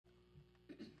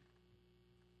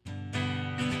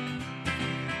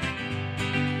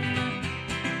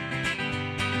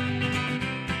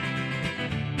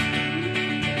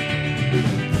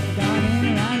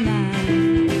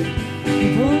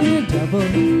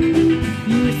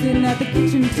You were sitting at the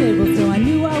kitchen table, so I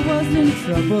knew I was in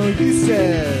trouble. You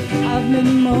said, I've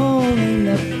been more in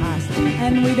the past,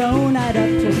 and we don't add up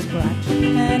to scratch.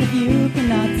 And if you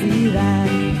cannot see that,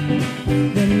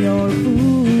 then you're a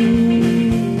fool.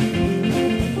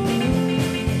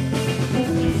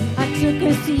 I took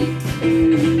a seat,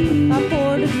 I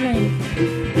poured a drink.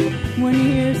 When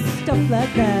you hear stuff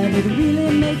like that, it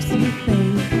really makes you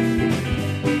think.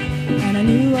 And I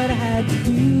knew what I had to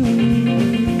do.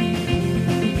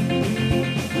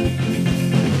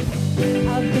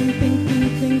 I've been thinking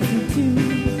things through too.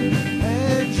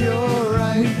 and you're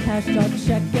right. We cashed our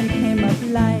check and came up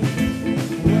light.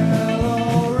 Well,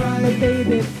 But alright.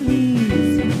 baby,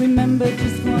 please remember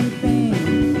just one thing.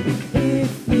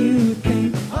 If you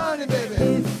think, Honey, baby,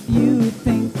 if you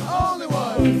think, only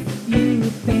one. if you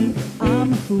think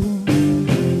I'm a fool,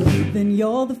 then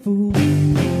you're the fool.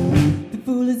 The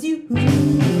fool is you.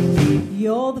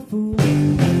 You're the fool.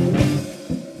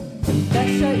 That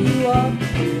shut you up.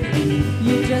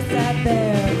 You just sat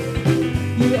there.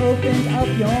 You opened up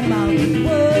your mouth.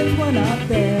 Words were not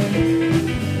there.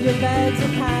 Your bags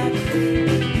are packed.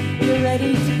 You're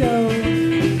ready to go.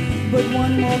 But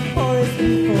one more chorus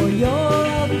before you're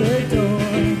out the door.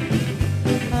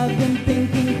 I've been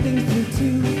thinking things through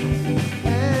too.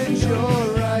 And you're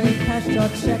We right. cashed our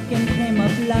check and came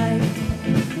up light.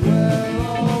 Well,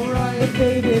 But alright.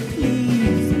 baby,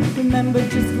 please remember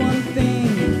just one thing.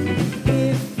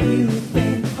 If you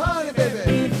think, Honey, baby,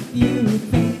 if you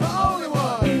think, only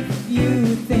one. if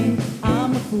you think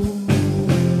I'm a fool,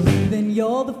 then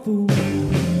you're the fool.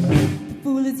 The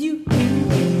fool is you.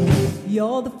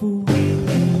 You're the fool.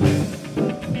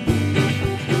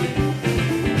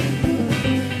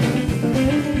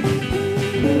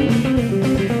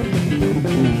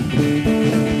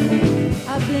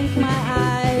 I blinked my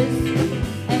eyes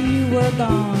and you were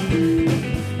gone.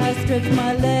 I stretched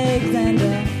my legs and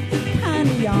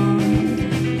kinda yawned.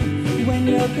 When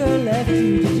your girl left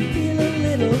you, did you feel a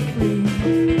little free?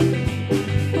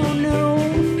 Oh no,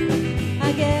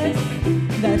 I guess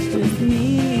that's just me.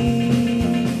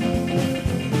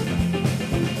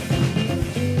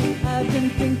 I've been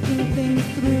thinking things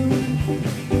through,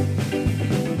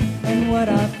 and what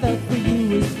I felt for you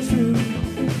is true.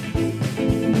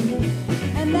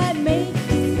 And that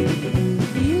makes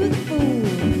you the fool.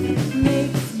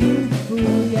 Makes you the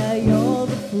fool. Yeah, you're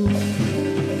the fool.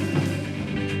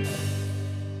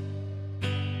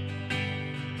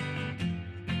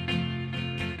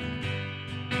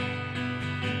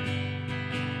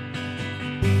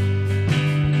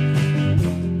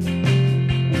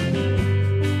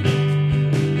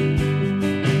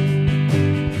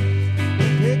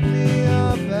 Pick me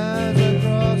up as I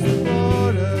cross the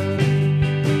border.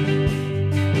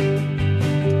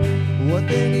 What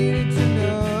they needed to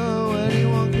know,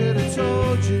 anyone could have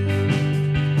told you.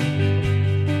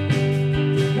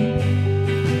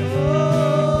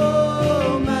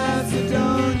 Oh,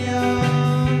 Macedonia.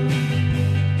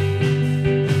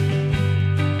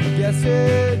 I guess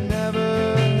it never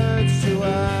hurts to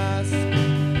ask.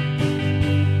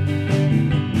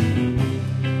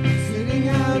 Sitting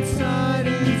outside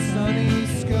in sunny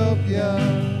Skopje,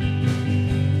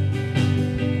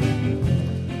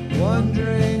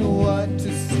 wondering what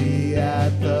to see at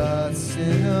the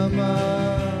cinema.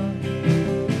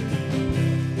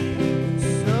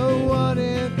 So what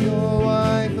if your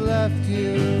wife left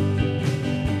you?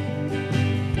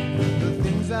 The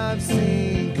things I've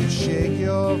seen could shake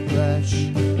your flesh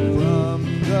from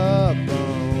the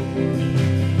bone.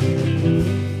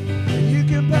 And you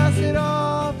can pass it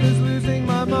off as losing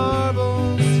my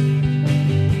marbles,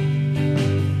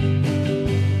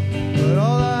 but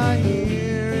all I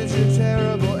hear is your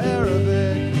terrible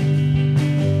Arabic.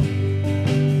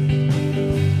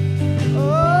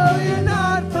 Oh, you're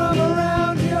not from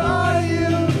around here, are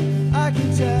you? I can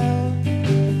tell.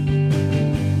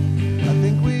 I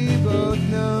think we both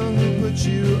know who put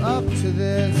you up to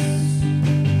this.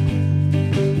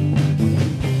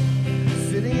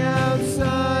 Sitting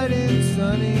outside in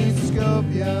sunny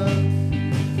Skopje,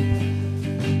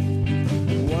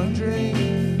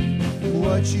 wondering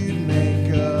what you'd make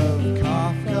of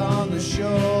Kafka on the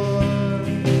shore.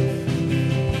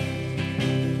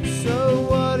 So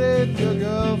what if your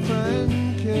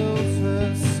girlfriend kills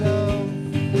herself?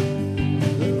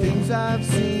 The things I've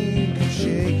seen could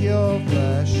shake your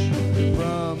flesh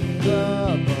from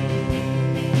the bone.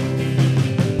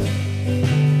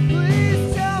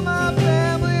 Please tell my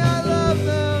family I love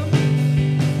them.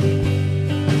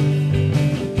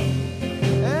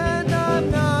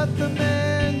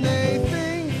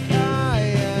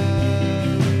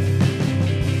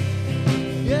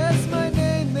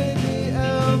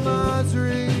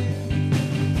 misery.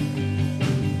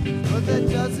 But that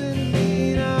doesn't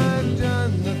mean I've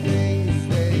done the things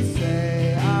they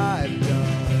say I've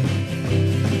done.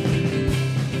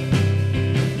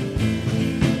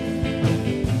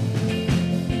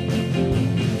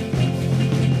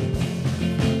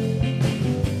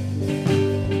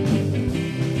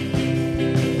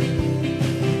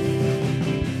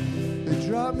 They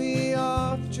dropped me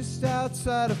off just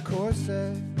outside of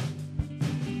Corset.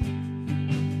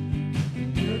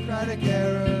 Bureaucratic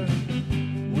error.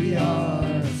 We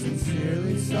are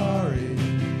sincerely sorry.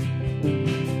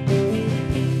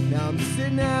 Now I'm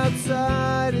sitting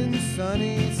outside in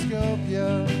sunny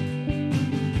Skopje,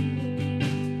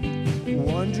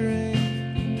 wondering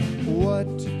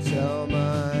what to tell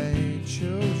my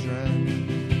children.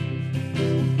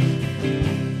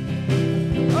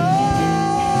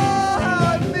 Oh,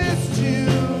 how I missed you.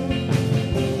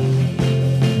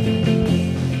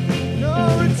 No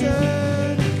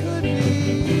return could be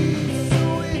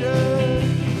sweeter.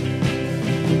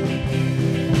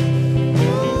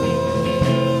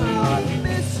 Oh, how I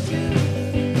missed you.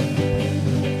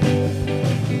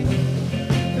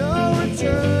 No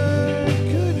return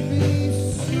could be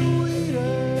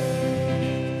sweeter.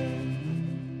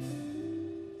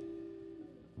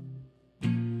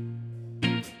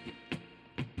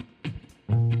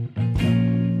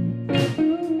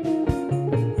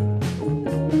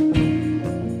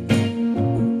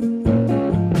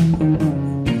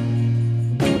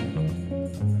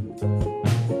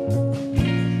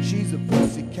 She's a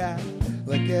pussycat,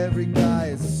 like every guy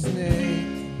is a snake.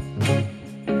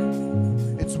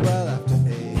 It's well after 8,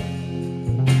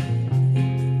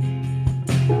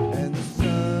 and the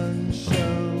sun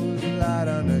shows light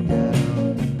on her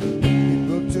gown. We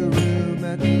booked a room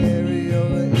at the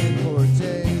Areola Inn for a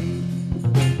date.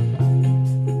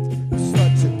 The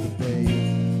slut took the bait,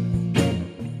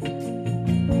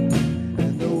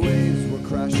 and the waves were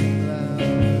crashing loud.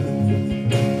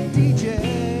 DJ.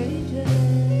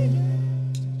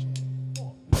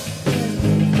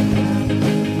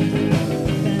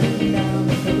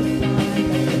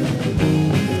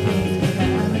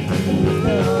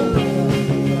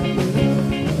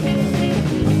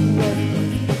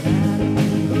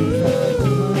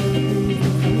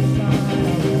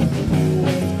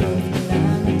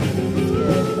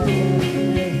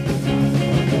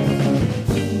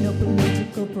 No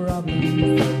political problems,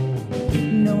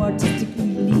 no artistic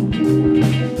elite,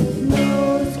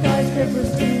 no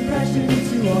skyscrapers to crash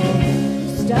into all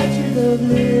statues of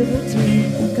liberty.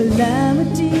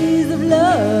 Calamities of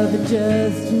love are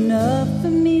just enough for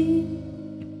me.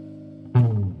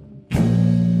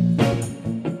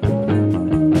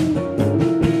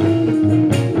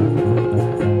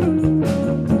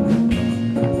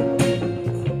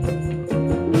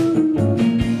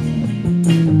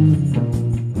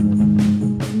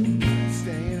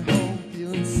 Staying home,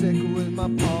 feeling sick with my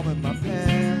palm in my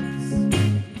pants,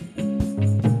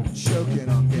 choking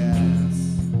on gas,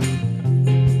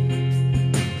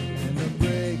 and I'm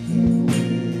breaking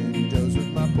windows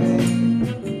with my pain.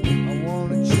 I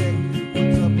wanna check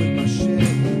what's up with my shit,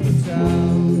 it's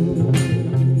out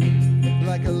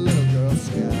like a little Girl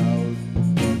Scout.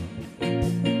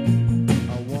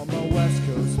 I want my West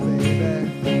Coast, baby.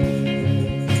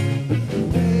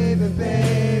 Baby,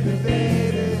 baby,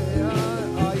 baby,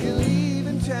 are you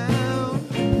leaving town?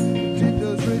 Did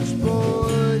those rich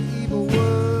boy evil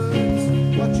words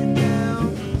watch you down?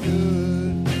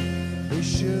 Good, they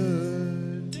should.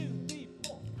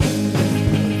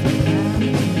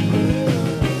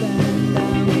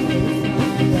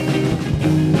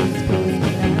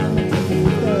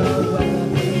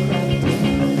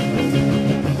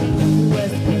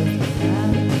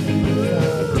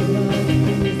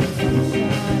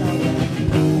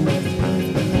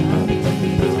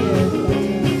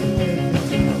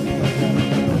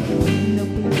 No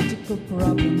political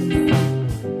problems,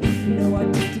 no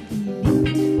artistic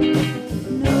elite,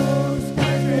 no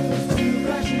skyscrapers to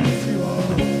crash into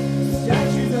all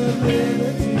statues of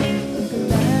liberty.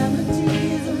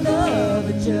 Calamities of love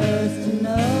are just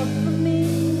enough for me.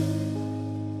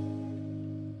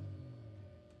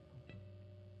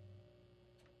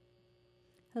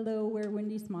 Hello, we're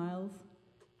Windy Smiles,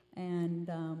 and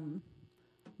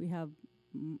we have.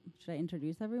 Should I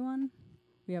introduce everyone?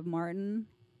 We have Martin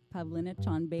Pavlinich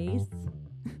on bass.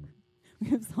 We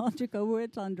have Saul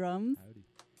Jacobowicz on drums.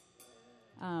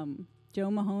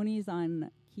 Joe Mahoney's on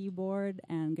keyboard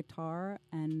and guitar,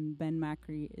 and Ben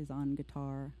Macri is on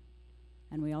guitar.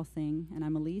 And we all sing, and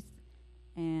I'm Elise.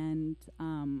 And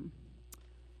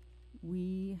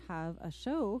we have a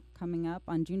show coming up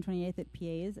on June 28th at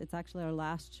PA's. It's actually our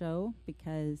last show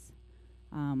because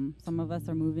Some of us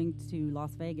are moving to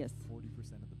Las Vegas.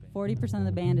 40% of the band. 40% of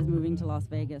the band is moving to Las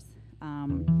Vegas.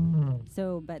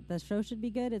 But the show should be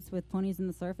good. It's with Ponies in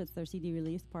the Surf. It's their CD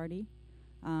release party.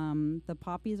 The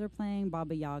Poppies are playing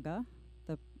Baba Yaga,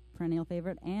 the perennial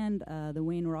favorite, and the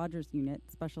Wayne Rogers Unit,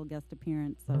 special guest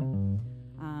appearance. So,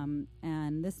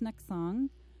 and this next song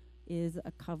is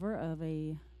a cover of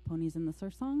a Ponies in the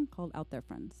Surf song called Out There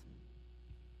Friends.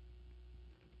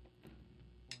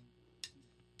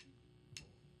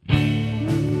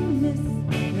 Miss,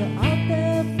 you're out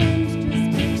there, friends,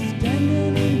 just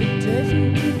extending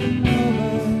invitation to come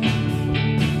over.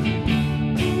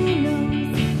 Who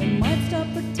knows, they might stop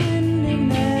pretending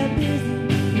they're busy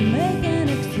and make an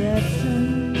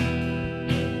exception.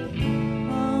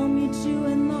 I'll meet you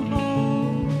in the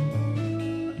hall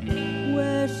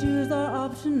where shoes are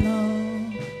optional.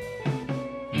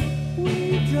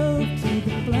 We drove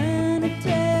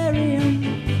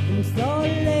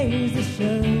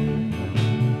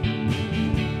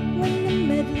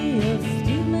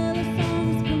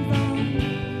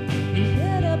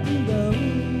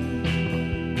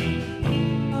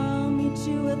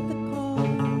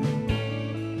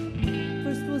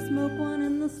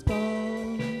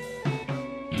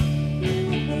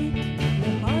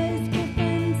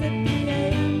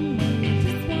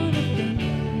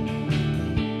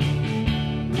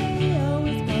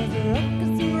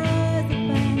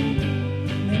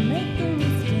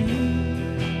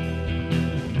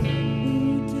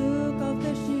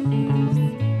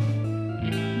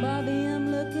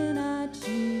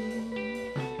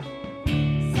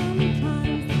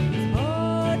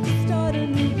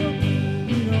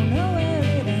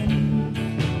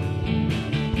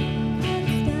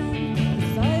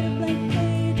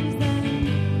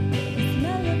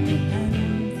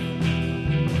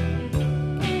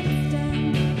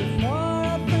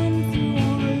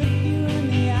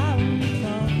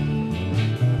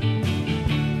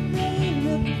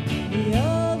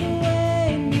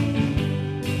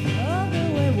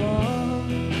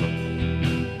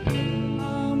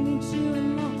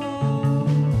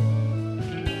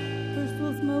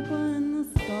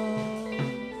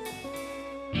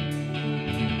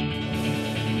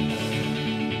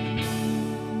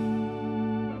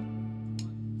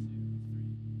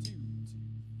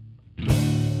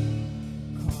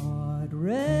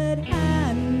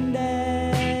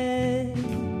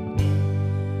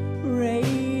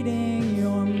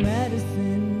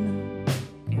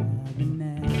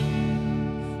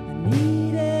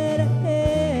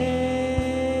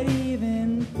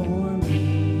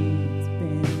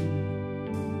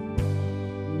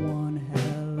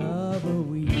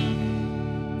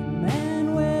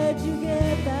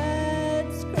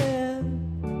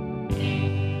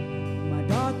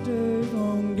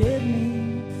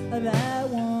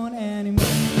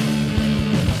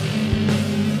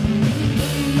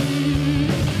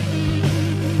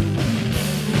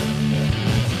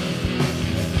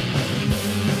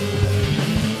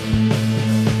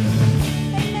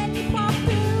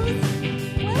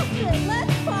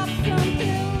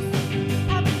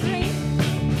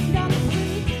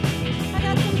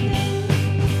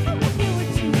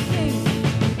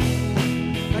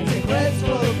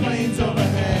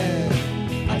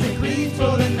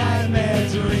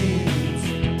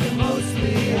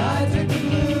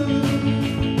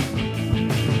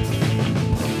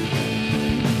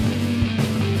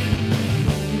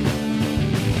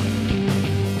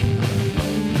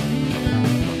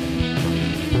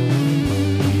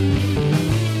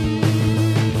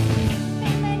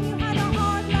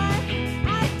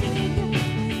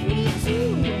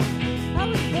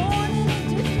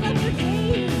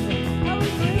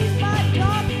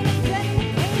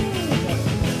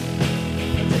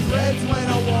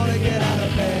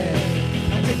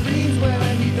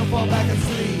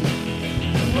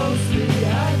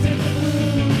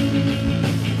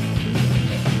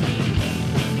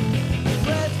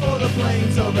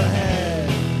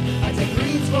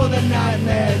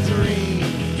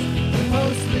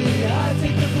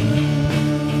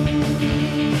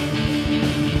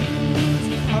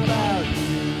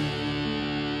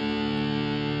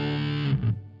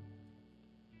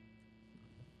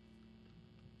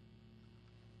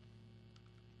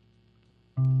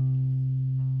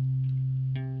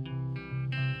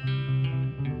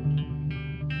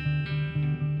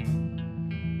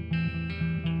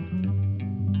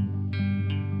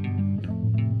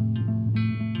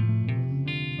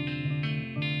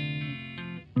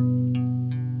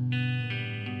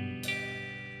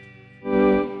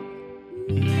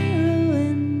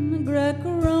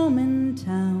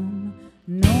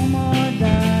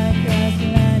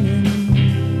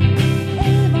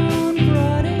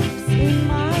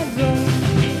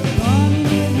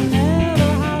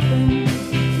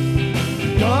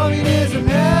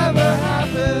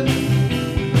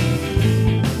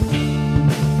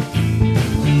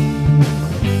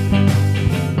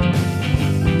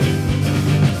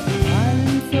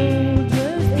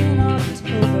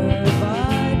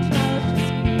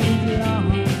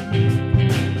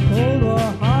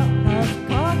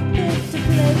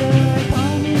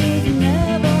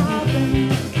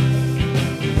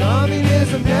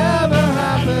never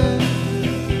happened.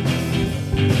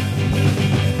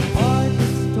 Art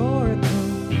historical,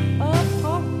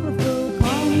 apocryphal,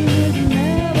 communism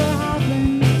never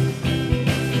happened.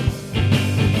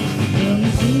 The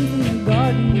machines in the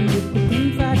garden with the pink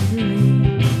factory,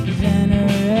 Jenner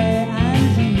and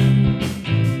Jean.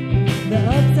 The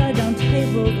upside down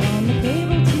tables on the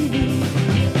cable TV.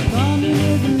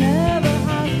 Communism never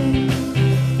happened.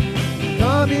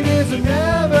 Communism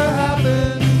never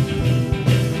happened.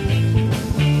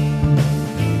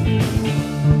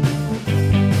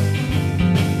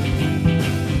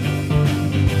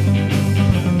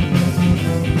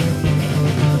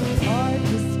 Art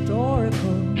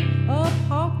historical,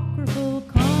 apocryphal,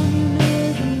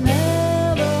 communism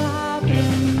never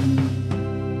happened.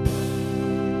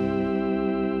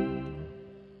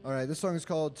 All right, this song is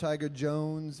called Tiger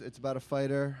Jones. It's about a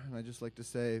fighter, and I just like to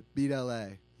say, beat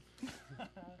LA.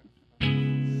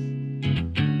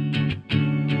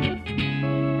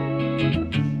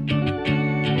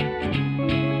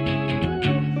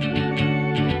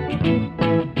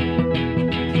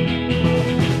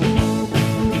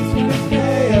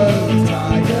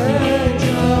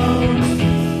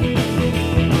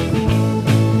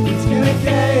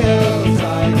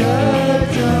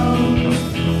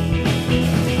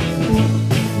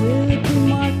 Willie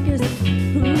Marcus,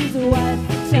 who's a white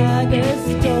tiger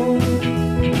stone.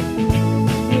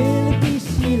 Willie P.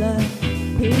 Sheila,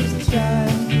 his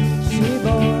child, she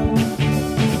born.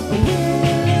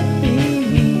 Willie P.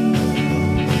 me,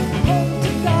 hope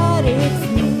to God it's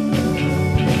me.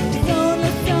 She's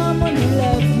only someone who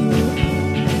loves you.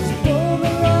 She pulled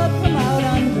the rug from out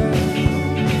under.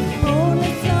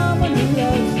 Only someone who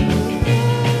loves you.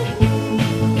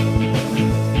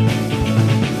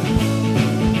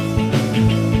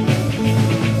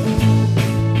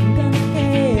 I'm gonna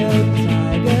hail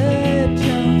Tiger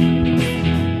Jones.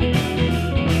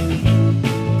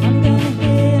 I'm gonna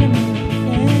hit him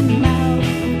in the mouth.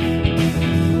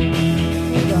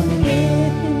 I'm gonna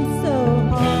hit him so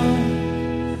hard.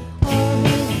 All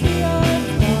these are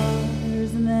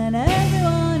stars, and then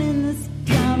everyone in this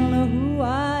town will know who I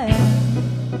am.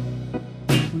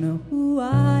 Will know who I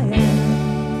am.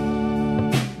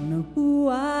 Will know who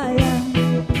I am.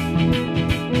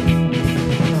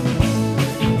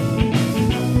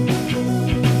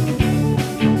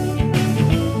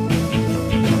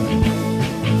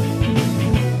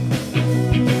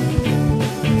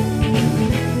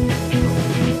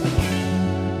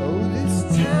 Oh, this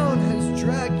town has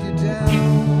dragged you down.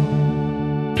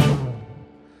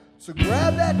 So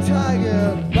grab that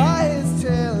tiger by his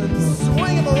tail and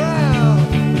swing him around.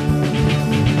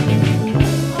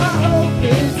 I hope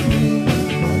it's me.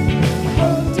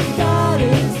 Hope to God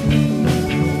it's me.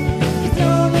 There's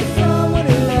only someone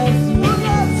who loves you. Who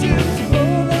loves you? To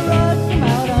pull the rug from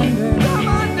out under. Come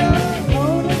under.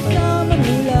 Only someone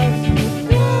who loves you.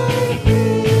 Like me.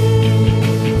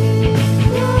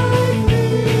 Like me.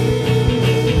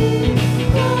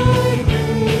 Like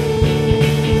me.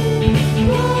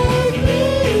 Like me.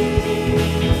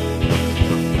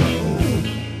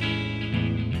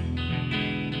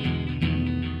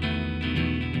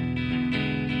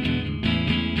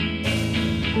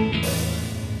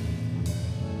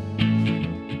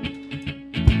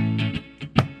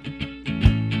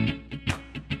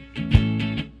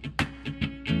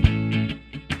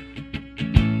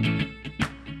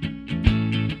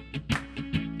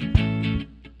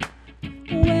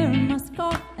 Wearing my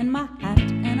scarf and my hat,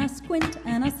 and I squint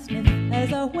and I sniff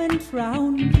as I went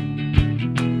round.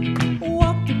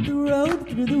 Walked up the road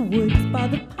through the woods, by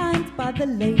the pines, by the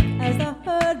lake, as I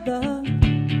heard the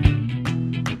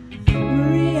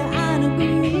Maria Anna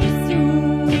Gamisu,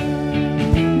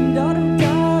 daughter of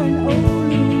Dar and Olu,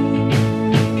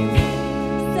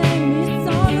 sang me a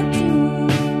song or two,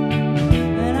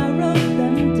 and I wrote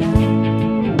them down.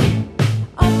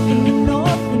 Up in the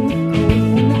north, in the cold,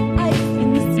 in the ice, in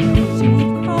the snow, she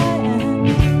would cry and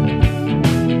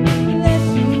then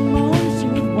she would moan, she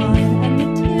would whine, and the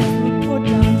tears would pour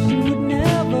down. She would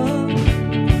never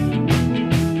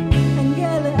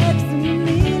Angela Exum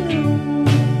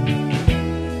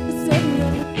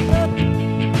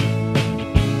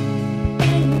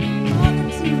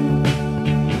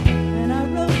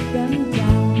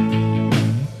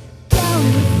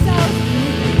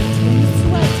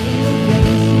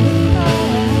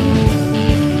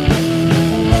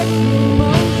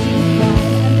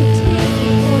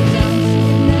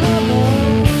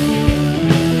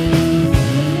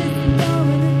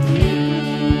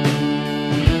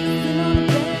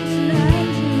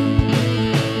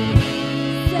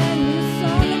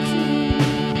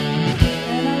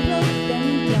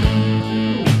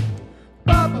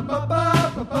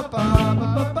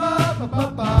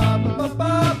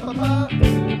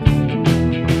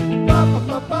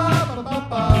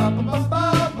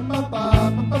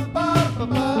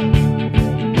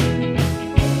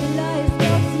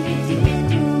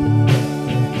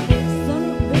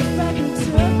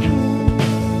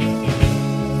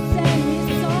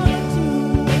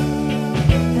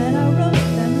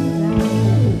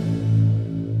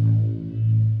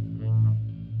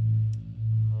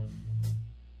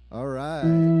All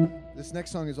right. This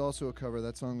next song is also a cover.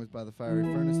 That song was by the Fiery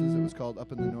Furnaces. It was called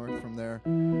Up in the North from their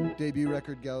debut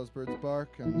record, Gallows-Bird's Bark.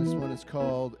 And this one is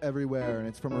called Everywhere. And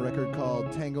it's from a record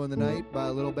called Tango in the Night by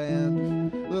a little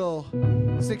band, little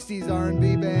 60s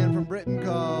R&B band from Britain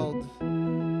called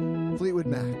Fleetwood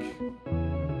Mac.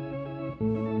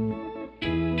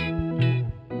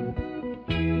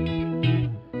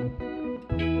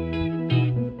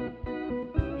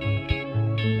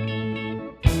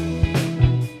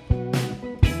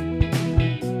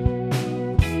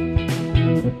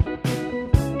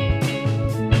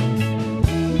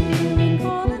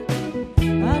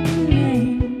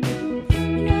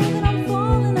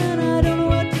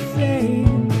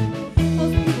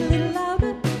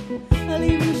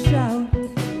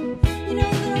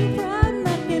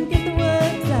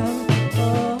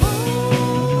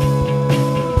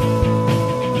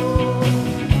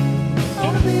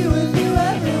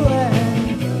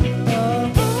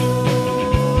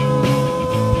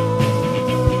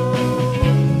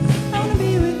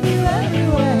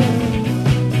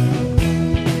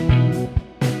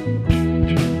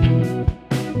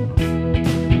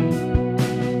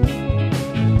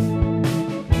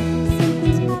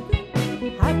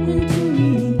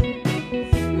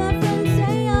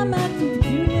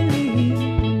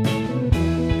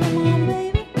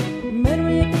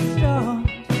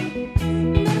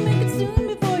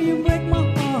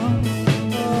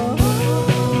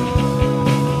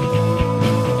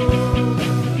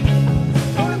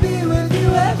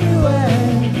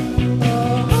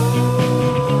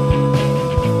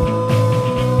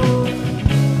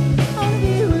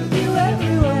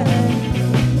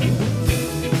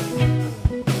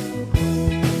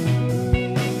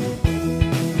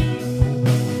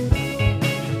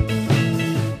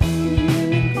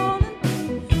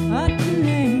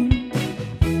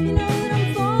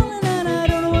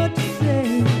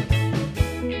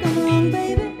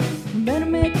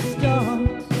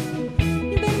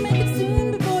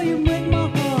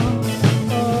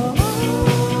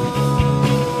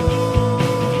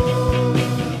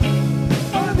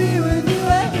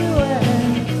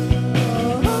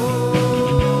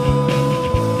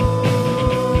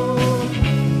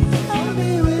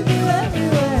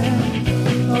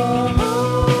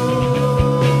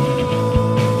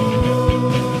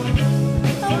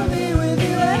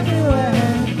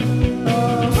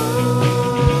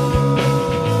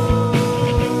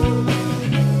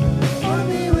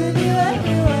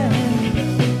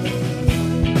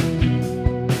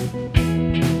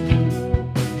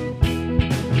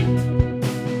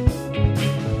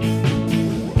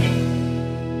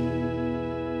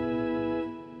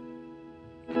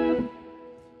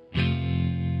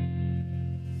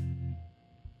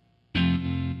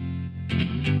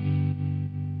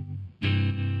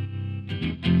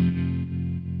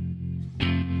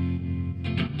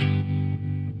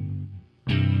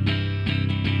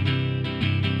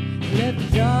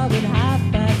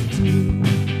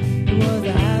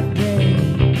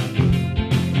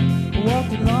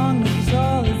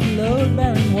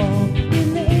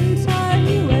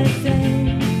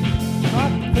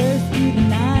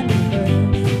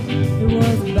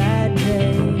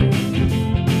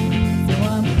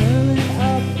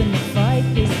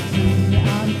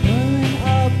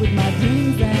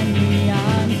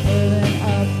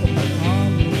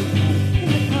 In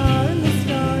the car, in the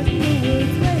stars, in the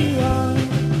woods where you are.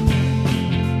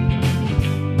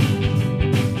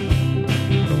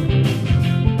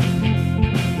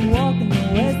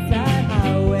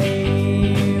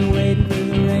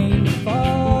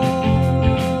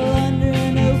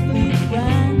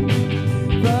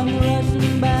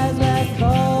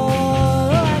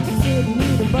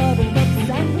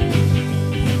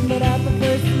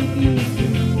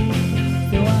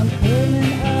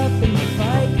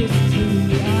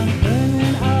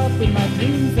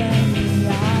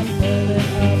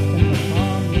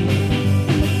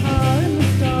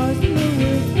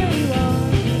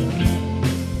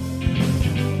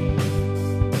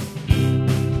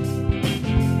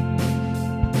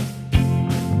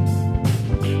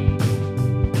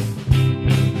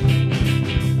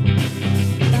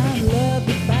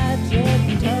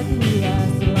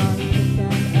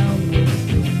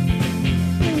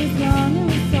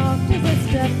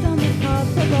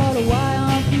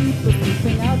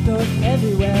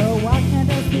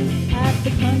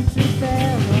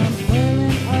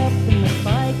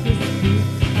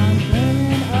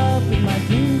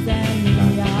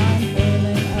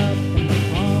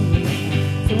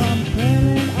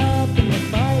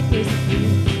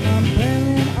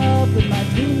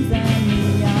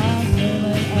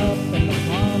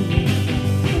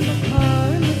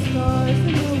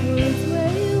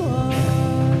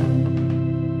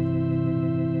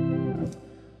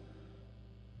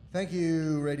 Thank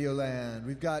you, Radioland.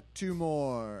 We've got two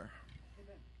more.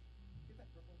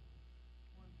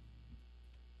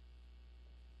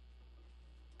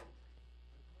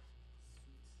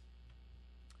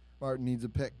 Martin needs a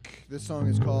pick. This song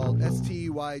is called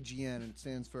STYGN, and it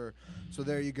stands for So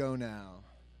There You Go Now.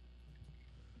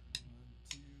 1,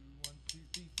 2, 1, 2,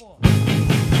 3, 4.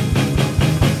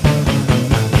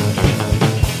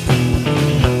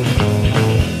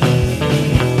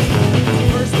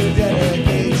 First, a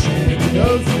dedication to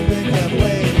those who've been kept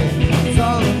waiting.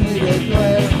 Solemnly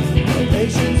declare,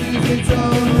 patience is its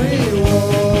own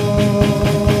reward.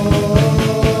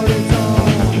 Its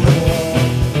own reward.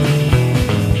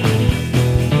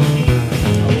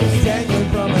 I was dangling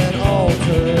from an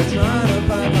altar, trying to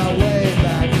find my way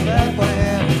back to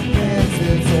Bethlehem,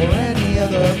 Kansas, or any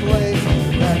other place.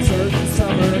 That certain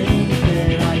summer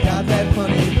evening, I got that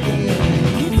funny feeling.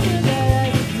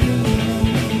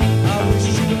 I wish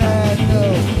you had no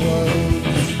clothes.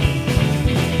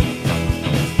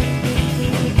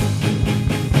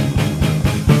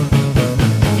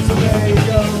 So there you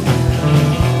go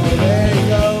now, there you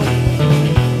go.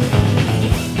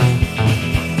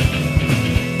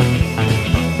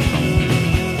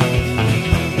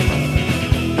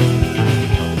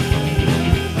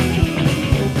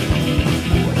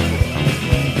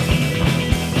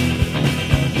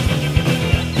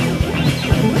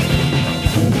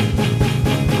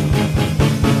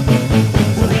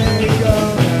 So there you go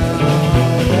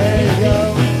now, there you go.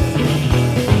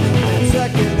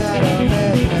 Second that I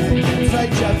met,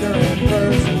 cite chapter and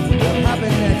verse. What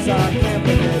happened next I can't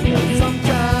predict, but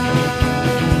sometimes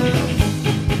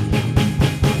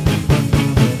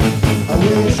I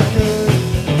wish I could.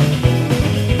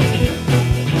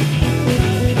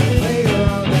 Later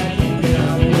on that evening I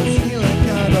was feeling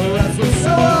kind of restless,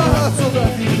 so I hustled a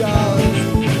few dollars,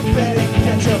 betting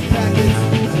ketchup packets.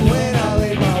 And when I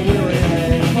laid my weary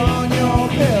head on your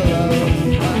pillow,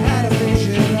 I had a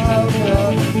vision of the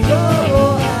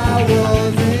trouble I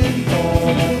was in for.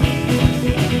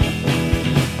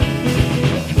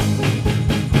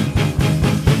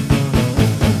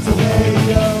 So there you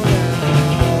go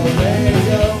now, there you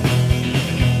go.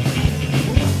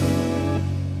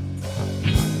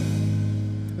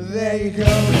 There you go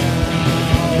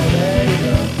now, there you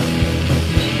go.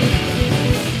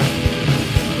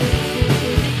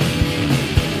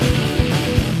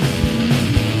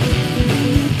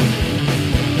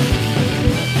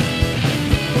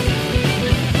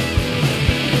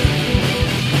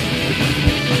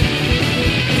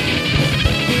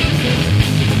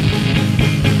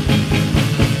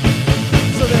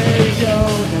 So there you go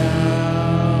now.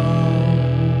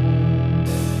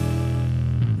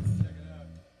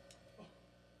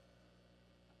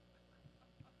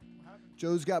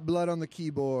 Joe's got blood on the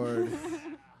keyboard.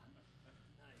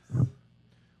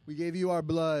 We gave you our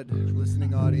blood,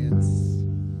 listening audience.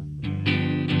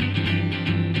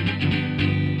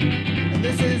 And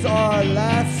this is our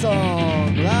last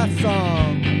song. Last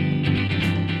song.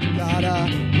 Got a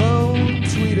lone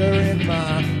tweeter in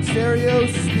my stereo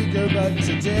speaker, but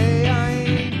today I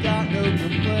ain't got no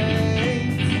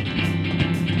complaints.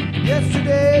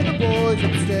 Yesterday the boys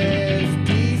upstairs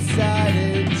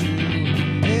decided to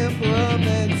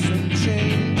implement some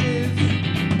changes.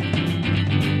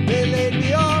 They laid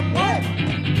me off, what?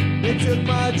 They took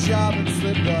my job and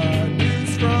slipped the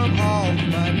noose from off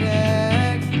my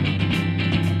neck.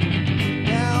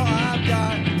 Now I've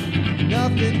got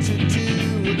nothing to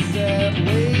do except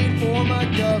wait for my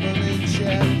government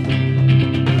check.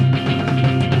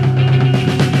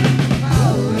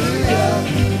 Hallelujah,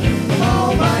 I'm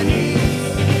on my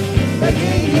knees,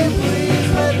 begging you please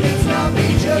let this not be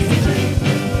just a dream.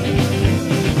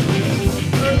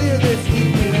 Earlier this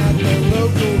evening at the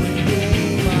local ring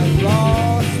game, I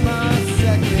lost my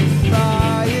second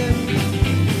buy-in.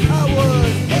 I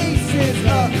was aces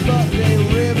up, but they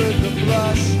rivered the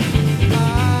flush.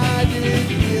 I didn't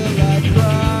feel like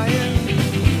crying.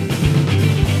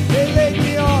 They laid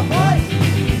me off.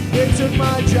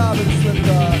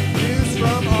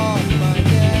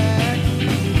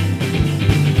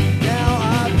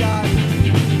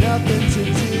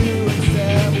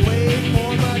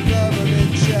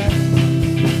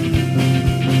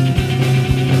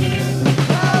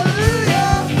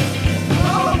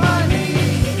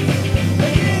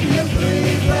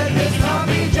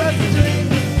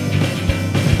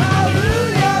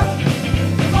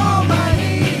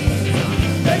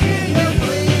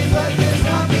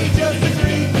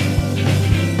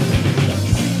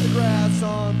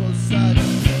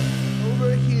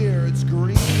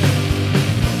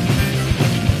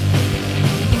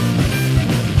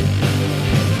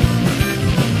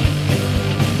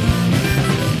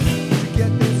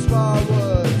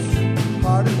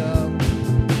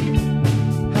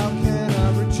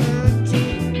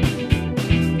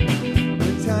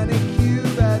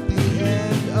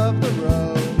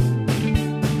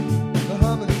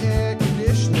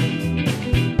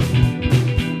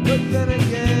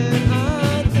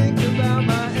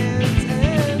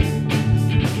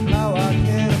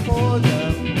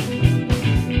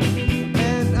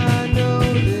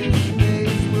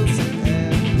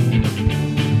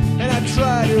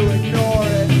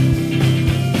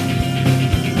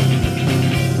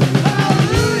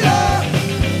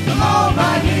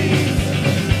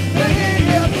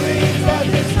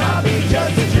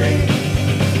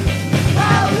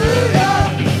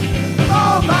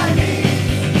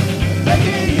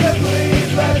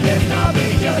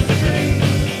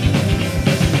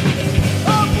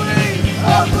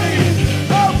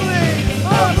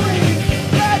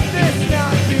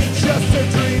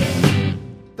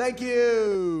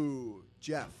 you,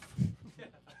 Jeff.